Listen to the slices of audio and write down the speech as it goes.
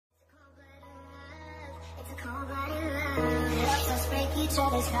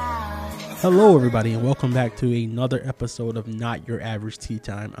Hello everybody and welcome back to another episode of Not Your Average Tea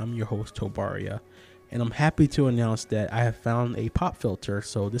Time. I'm your host Tobaria, and I'm happy to announce that I have found a pop filter,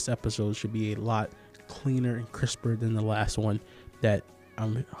 so this episode should be a lot cleaner and crisper than the last one that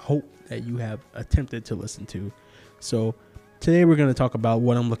I hope that you have attempted to listen to. So today we're going to talk about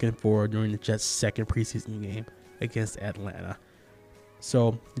what I'm looking for during the Jets' second preseason game against Atlanta.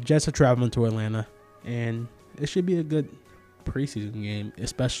 So the Jets are traveling to Atlanta, and it should be a good preseason game,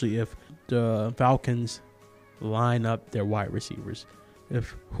 especially if the Falcons line up their wide receivers.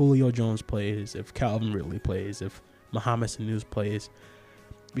 If Julio Jones plays, if Calvin Ridley plays, if Mohamed Sanu plays,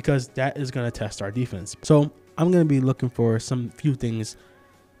 because that is going to test our defense. So I'm going to be looking for some few things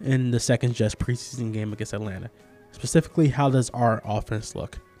in the second Jets preseason game against Atlanta. Specifically, how does our offense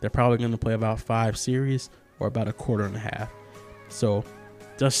look? They're probably going to play about 5 series or about a quarter and a half. So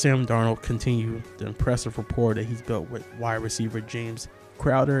does Sam Darnold continue the impressive rapport that he's built with wide receiver James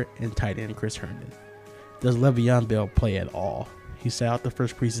Crowder and tight end Chris Herndon? Does Le'Veon Bell play at all? He sat out the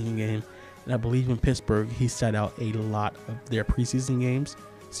first preseason game, and I believe in Pittsburgh he sat out a lot of their preseason games.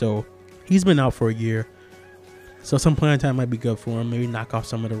 So he's been out for a year. So some playing time might be good for him, maybe knock off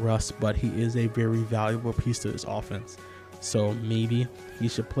some of the rust, but he is a very valuable piece to this offense. So maybe he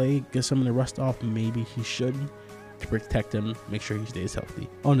should play, get some of the rust off, maybe he shouldn't, to protect him, make sure he stays healthy.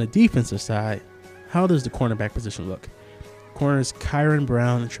 On the defensive side, how does the cornerback position look? Corners Kyron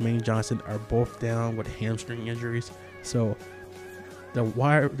Brown and Tremaine Johnson are both down with hamstring injuries, so the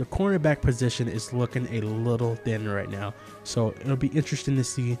cornerback position is looking a little thin right now. So it'll be interesting to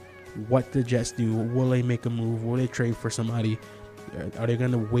see what the Jets do. Will they make a move? Will they trade for somebody? Are they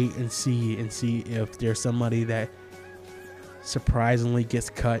going to wait and see if there's somebody that surprisingly gets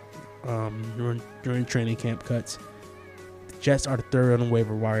cut during training camp cuts? Jets are the third on the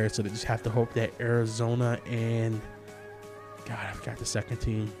waiver wire, so they just have to hope that Arizona and I forgot the second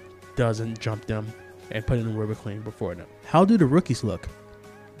team doesn't jump them and put in a waiver claim before them. How do the rookies look?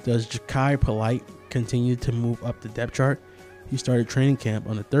 Does Ja'Kai Polite continue to move up the depth chart? He started training camp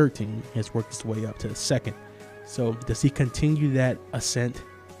on the third team, has worked his way up to the second. So does he continue that ascent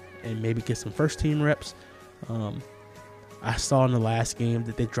and maybe get some first team reps? I saw in the last game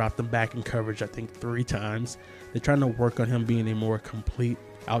that they dropped him back in coverage, I think 3 times. They're trying to work on him being a more complete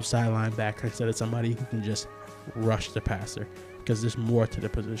outside linebacker instead of somebody who can just rush the passer, because there's more to the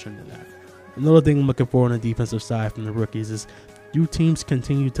position than that. Another thing I'm looking for on the defensive side from the rookies is, do teams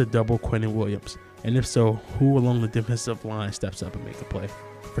continue to double Quentin Williams? And if so, who along the defensive line steps up and make a play?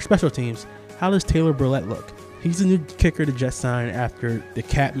 For special teams, how does Taylor Burlett look? He's the new kicker the Jets signed after the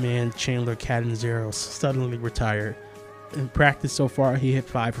Catman Chandler Catanzaro suddenly retired. In practice so far, he hit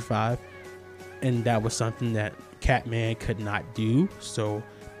 5 for 5, and that was something that Catman could not do. So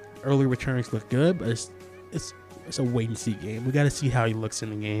early returns look good, but it's a wait and see game. We got to see how he looks in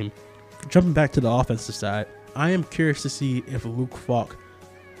the game. Jumping back to the offensive side, I am curious to see if Luke Falk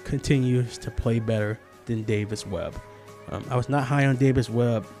continues to play better than Davis Webb. I was not high on Davis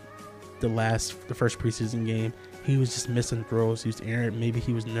Webb the first preseason game. He was just missing throws. He was errant. Maybe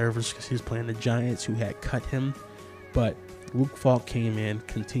he was nervous because he was playing the Giants, who had cut him. But Luke Falk came in,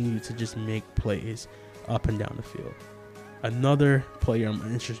 continued to just make plays up and down the field. Another player I'm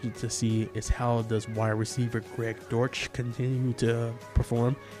interested to see is how does wide receiver Greg Dortch continue to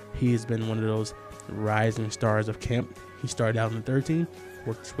perform. He has been one of those rising stars of camp. He started out in the third team,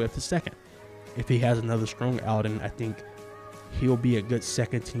 worked his way up to second. If he has another strong outing, I think he'll be a good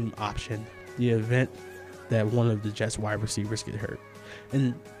second team option the event that one of the Jets wide receivers get hurt.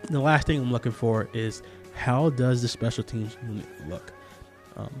 And the last thing I'm looking for is, how does the special teams unit look?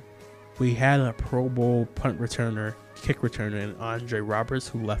 We had a Pro Bowl kick returner, and Andre Roberts,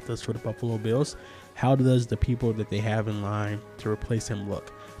 who left us for the Buffalo Bills. How does the people that they have in line to replace him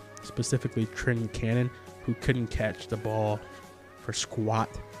look? Specifically, Trenton Cannon, who couldn't catch the ball for squat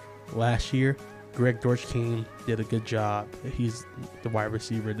last year. Greg Dortch did a good job. He's the wide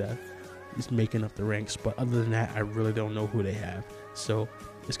receiver that is making up the ranks. But other than that, I really don't know who they have. So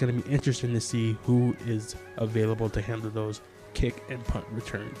it's going to be interesting to see who is available to handle those kick and punt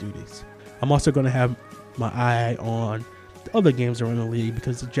return duties. I'm also going to have my eye on the other games around the league,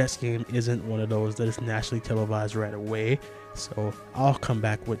 because the Jets game isn't one of those that is nationally televised right away. So I'll come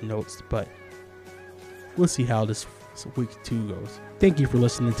back with notes, but we'll see how this week 2 goes. Thank you for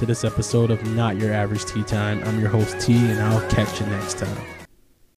listening to this episode of Not Your Average Tea Time. I'm your host T, and I'll catch you next time.